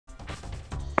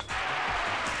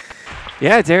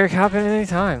Yeah, Derek, hop in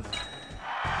anytime.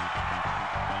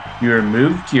 You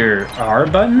removed your R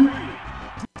button?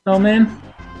 Oh man.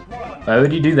 Why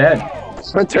would you do that?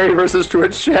 Terry versus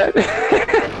Twitch chat.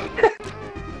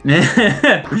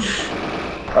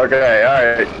 Okay,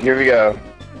 alright, here we go.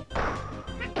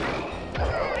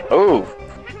 Oh,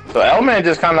 so maN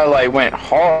just kind of like went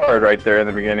hard right there in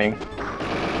the beginning.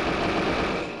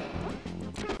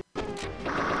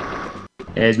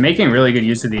 Yeah, he's making really good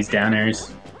use of these down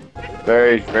airs.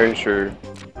 Very, very true.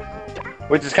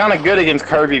 Which is kind of good against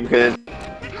Kirby because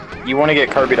you want to get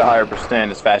Kirby to higher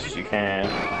percent as fast as you can.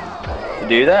 To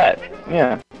do that,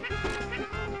 yeah.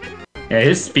 Yeah,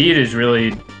 his speed is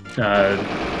really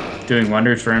doing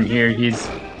wonders for him here. He's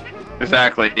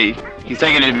Exactly. He's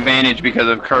taking advantage because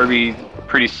of Kirby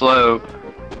pretty slow.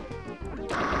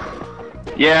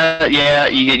 Yeah,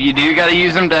 you do gotta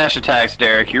use them dash attacks,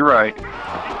 Derek. You're right.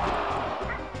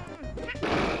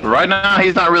 But right now,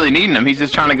 he's not really needing them. He's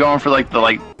just trying to go in for like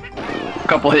the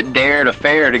couple hit dare to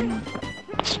fair to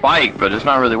spike, but it's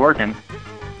not really working.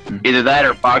 Either that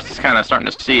or Fox is kind of starting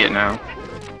to see it now.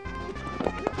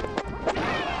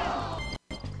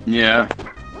 Yeah.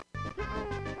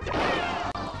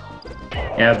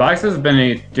 Yeah, Box has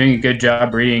been doing a good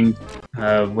job reading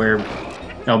where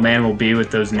maN will be with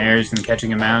those nairs and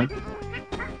catching him out.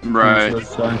 Right. So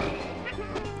it's fun.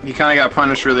 He kind of got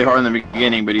punished really hard in the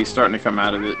beginning, but he's starting to come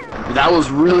out of it. That was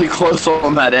really close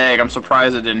on that egg. I'm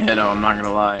surprised it didn't hit him, I'm not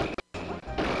gonna lie.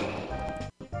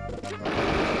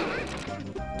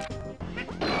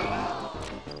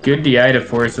 Good DI to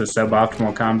force a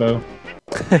suboptimal combo.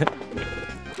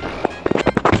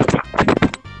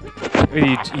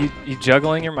 You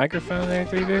juggling your microphone there,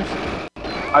 3 Bears?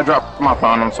 I dropped my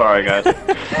phone, I'm sorry guys.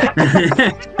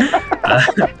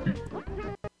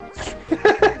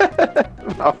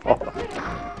 My fault.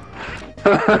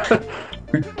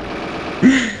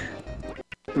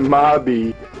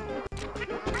 Mobby.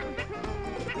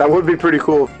 That would be pretty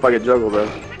cool if I could juggle though.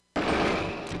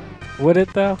 Would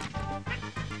it though?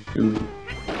 Ooh.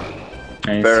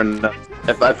 Nice. Fair enough.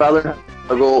 If I learn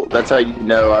juggle, that's how you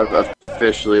know I've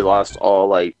officially lost all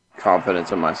like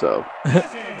confidence in myself.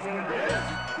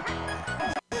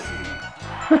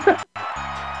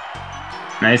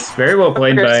 Nice, very well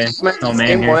played by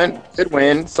maN here. Good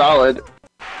win, solid.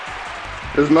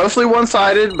 It was mostly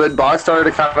one-sided, but Box started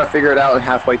to kind of figure it out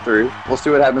halfway through. We'll see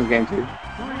what happens game 2.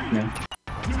 Yeah.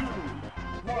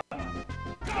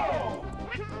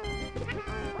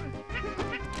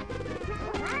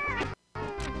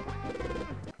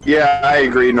 Yeah, I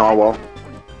agree, Narwhal.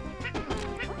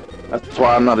 That's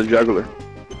why I'm not a juggler.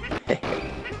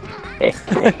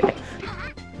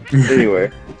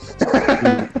 Anyway.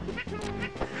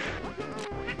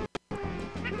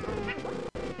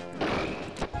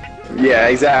 Yeah,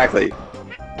 exactly.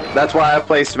 That's why I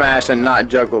play Smash and not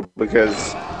juggle,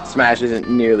 because Smash isn't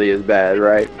nearly as bad,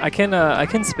 right? I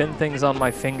can spin things on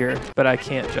my finger, but I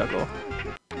can't juggle.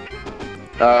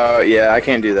 Yeah, I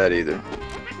can't do that either.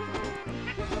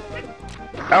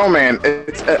 Oh man,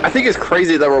 I think it's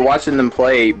crazy that we're watching them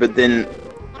play, but then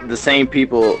the same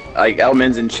people, like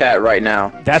maN's in chat right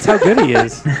now. That's how good he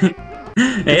is.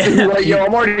 Like, yo,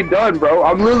 I'm already done, bro.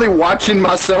 I'm literally watching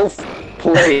myself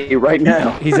play right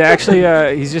now. He's actually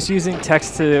he's just using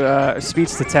text to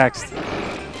speech to text.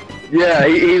 Yeah,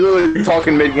 he's literally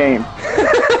talking mid game.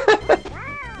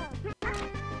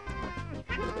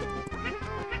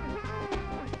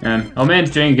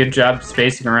 maN's doing a good job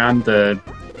spacing around the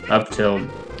up tilt.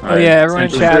 Oh yeah, everyone in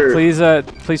chat,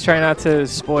 please try not to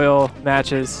spoil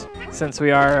matches since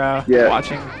we are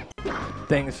watching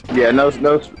things. Yeah,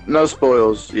 no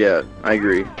spoils. Yeah, I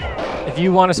agree. If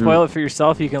you want to spoil it for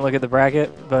yourself, you can look at the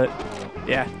bracket, but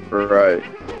yeah. Right.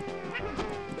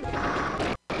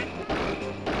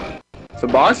 So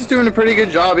Box is doing a pretty good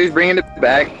job. He's bringing it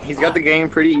back. He's got the game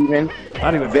pretty even.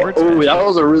 Not even Oh, that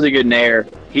was a really good nair.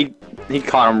 He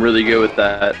caught him really good with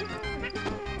that.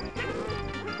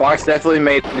 Box definitely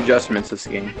made adjustments this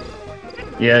game.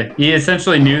 Yeah, he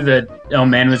essentially knew that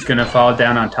maN was going to fall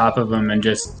down on top of him and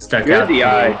just stuck out Good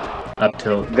DI. Up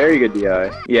tilt. Very good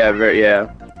DI.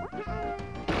 Yeah.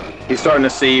 He's starting to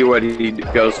see what he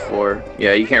goes for.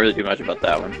 Yeah, you can't really do much about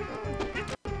that one.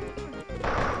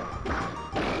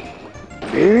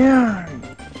 Yeah.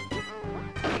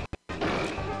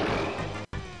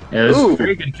 Yeah, this is a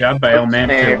very good job by maN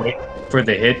to wait for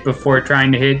the hit before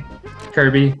trying to hit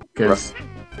Kirby, because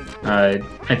I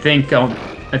think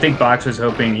Box was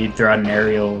hoping he'd throw out an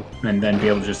aerial and then be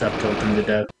able to just up tilt him to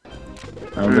death.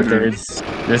 But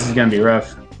this is gonna be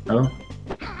rough. Oh.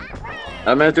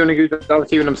 maN's doing a good job of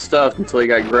keeping him stuffed until he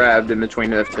got grabbed in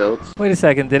between F tilts. Wait a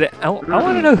second, I want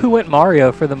to know who went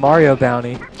Mario for the Mario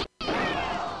bounty.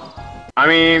 I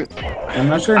mean, I'm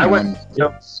not sure. I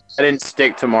didn't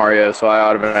stick to Mario, so I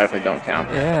automatically don't count.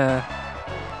 Yeah.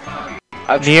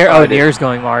 Nier's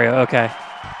going Mario. Okay.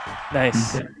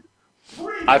 Nice.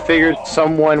 I figured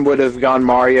someone would have gone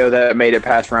Mario that made it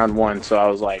past round 1, so I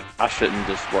was like, I shouldn't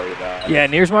just worry about it. Yeah,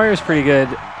 Nier's Mario is pretty good.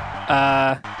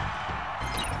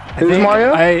 Who's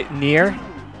Mario? Nier.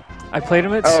 I played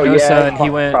him at Snosa,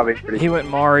 and he went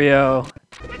Mario,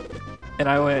 and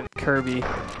I went Kirby,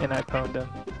 and I pwned him.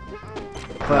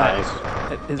 But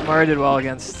his Mario did well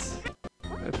against.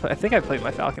 I think I played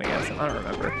my Falcon against him. I don't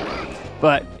remember,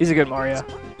 but he's a good Mario.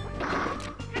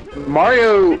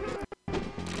 Mario.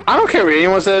 I don't care what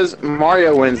anyone says.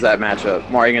 Mario wins that matchup.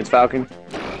 Mario against Falcon.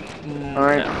 All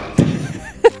right. No.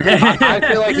 I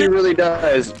feel like he really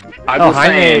does.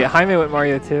 Jaime went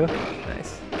Mario too.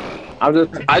 Nice.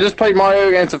 I just played Mario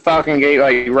against a Falcon Gate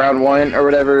like round 1 or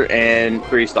whatever, and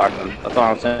 3-stocked him. That's all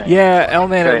I'm saying. Yeah,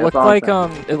 man, it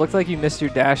looked like you missed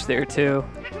your dash there too.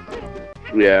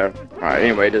 Yeah. All right.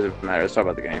 Anyway, it doesn't matter. Let's talk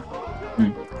about the game.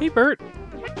 Hey, Bert.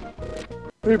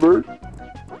 Hey, Bert.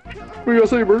 What you gonna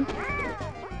say, Bert?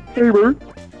 Hey, Bert.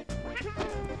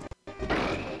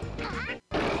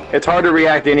 It's hard to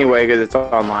react anyway because it's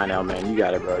online now, man. You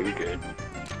got it, bro. You good.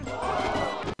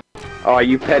 Oh,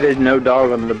 you petted no dog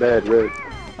on the bed, Rick.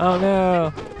 Oh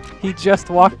no, he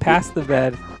just walked past the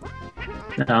bed.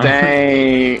 No.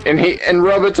 Dang, and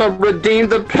Robotop redeemed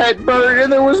the pet bird,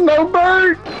 and there was no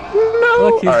bird. No.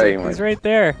 Look, he's right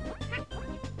there.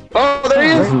 Oh, there he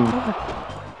is. Right.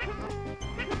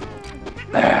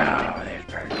 Oh, there's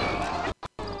bird.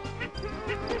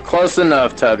 Close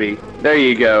enough, Tubby. There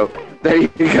you go. There you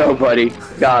go, buddy.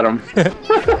 Got him.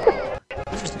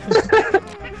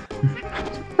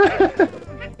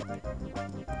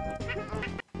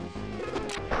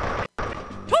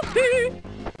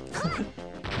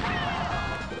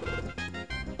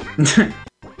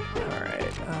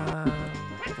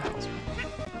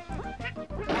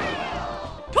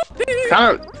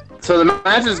 Alright, so the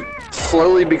matches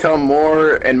slowly become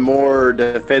more and more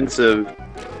defensive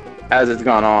as it's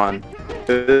gone on.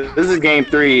 This is game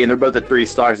 3, and they're both at 3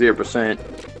 stocks, 0%.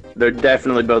 They're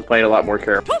definitely both playing a lot more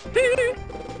careful.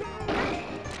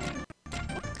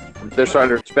 They're starting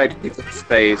to respect each other's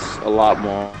space a lot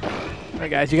more.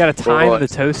 Alright guys, you gotta time the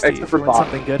toasty when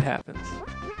something good happens.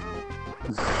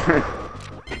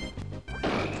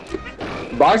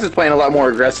 Box is playing a lot more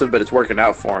aggressive, but it's working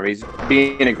out for him. He's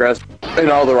being aggressive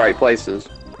in all the right places.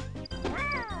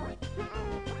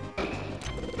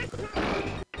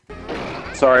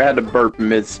 Sorry, I had to burp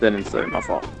mid-sentence there. My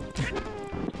fault.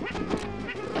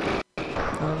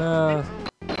 Oh no.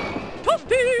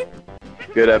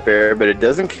 Good up air, but it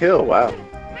doesn't kill. Wow.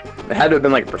 It had to have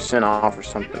been like % off or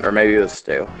something, or maybe it was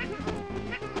stale.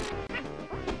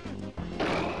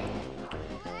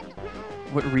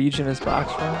 What region is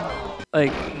Box from?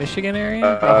 Like Michigan area?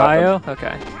 Ohio?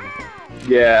 Okay.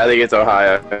 Yeah, I think it's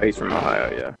Ohio. He's from Ohio,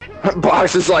 yeah.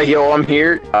 Box is like, yo, I'm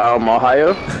here.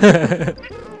 Ohio.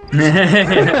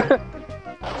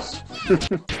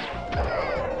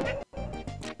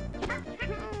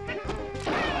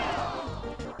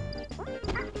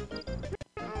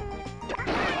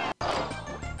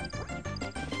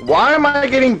 Why am I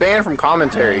getting banned from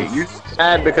commentary? You're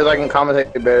sad because I can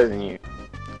commentate better than you.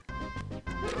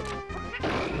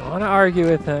 You want to argue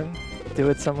with him? Do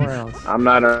it somewhere else. I'm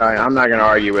not gonna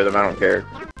argue with him. I don't care.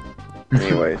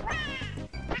 Anyways,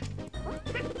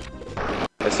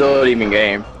 it's still an even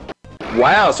game.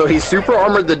 Wow, so he super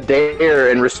armored the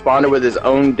dare and responded with his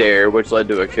own dare, which led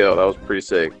to a kill. That was pretty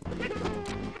sick.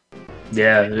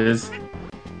 Yeah, it is.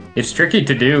 It's tricky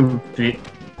to do to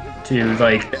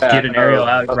like get an aerial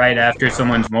out right after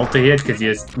someone's multi-hit because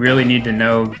you just really need to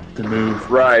know the move.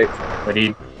 Right. But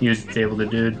he was able to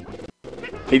do it.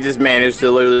 He just managed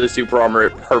to literally super armor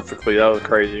it perfectly. That was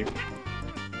crazy.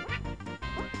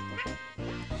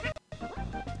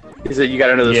 He said you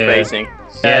gotta know the spacing.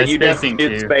 Yeah, you definitely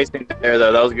did spacing there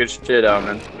though. That was good shit,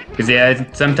 man. Because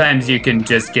yeah, sometimes you can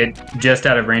just get just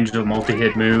out of range of a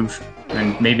multi-hit move,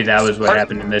 and maybe that was what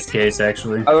happened in this case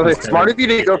actually. I was like, smart if you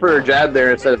didn't go for a jab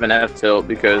there instead of an F tilt,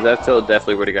 because F tilt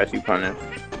definitely would have got you punished.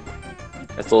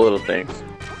 That's the little things.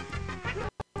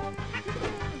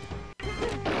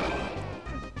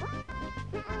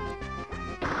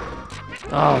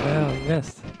 Oh no, he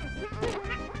missed.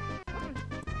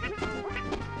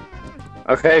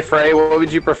 Okay, Frey, what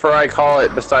would you prefer I call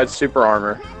it besides super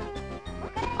armor?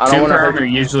 Super armor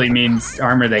usually means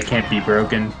armor that can't be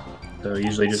broken. So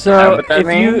usually just so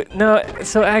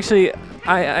so actually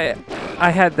I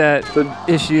had that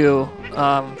issue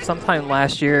sometime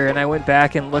last year, and I went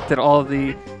back and looked at all of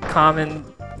the common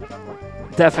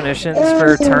definitions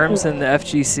for terms in the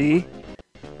FGC,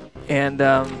 And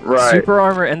super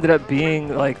armor ended up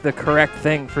being like the correct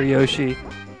thing for Yoshi.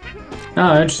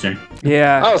 Oh, interesting.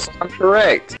 Yeah. Oh, so I'm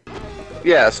correct.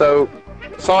 Yeah, so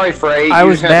sorry, Frey. I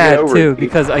was mad too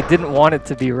because I didn't want it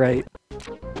to be right.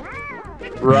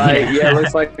 Right. Yeah,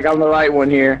 looks like I'm the right one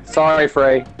here. Sorry,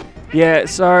 Frey. Yeah,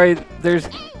 sorry. There's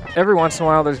every once in a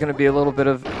while there's going to be a little bit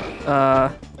of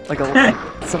like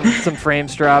some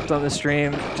frames dropped on the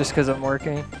stream just because I'm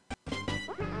working.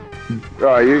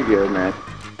 Oh, you're good, man.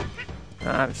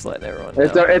 I'm just letting everyone know.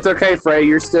 It's okay, Frey.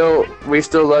 We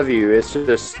still love you. It's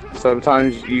just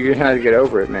sometimes you have to get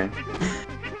over it, man.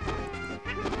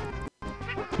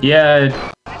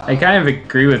 Yeah, I kind of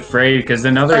agree with Frey because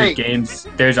in other games,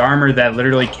 there's armor that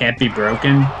literally can't be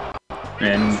broken,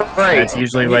 and that's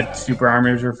usually what super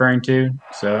armor is referring to.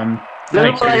 So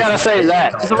this is what I gotta say to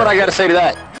that. This is what I gotta say to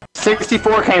that.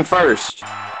 64 came first.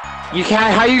 You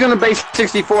can't. How are you gonna base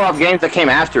 64 off games that came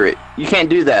after it? You can't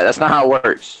do that. That's not how it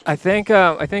works. I think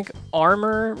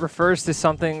armor refers to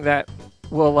something that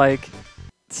will like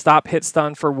stop hit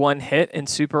stun for one hit, and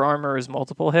super armor is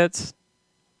multiple hits.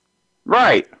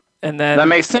 Right. And then that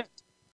makes sense.